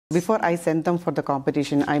Before I send them for the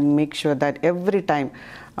competition, I make sure that every time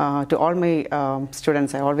to all my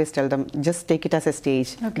students, I always tell them, just take it as a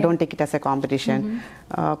stage. Okay. Don't take it as a competition.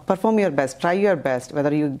 Perform your best, try your best.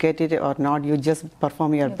 Whether you get it or not, you just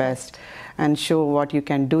perform your best and show what you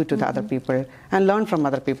can do to the other people and learn from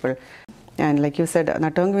other people. And like you said,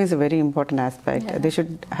 Natyatarangini is a very important aspect. Yeah. They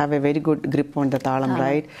should have a very good grip on the talam,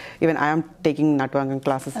 right? Even I am taking Natyatarangini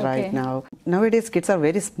classes right now. Nowadays, kids are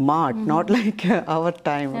very smart, not like our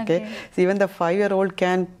time, okay? So even the 5-year-old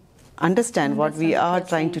can understand what we are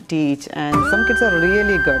trying to teach, and some kids are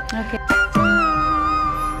really good. Okay.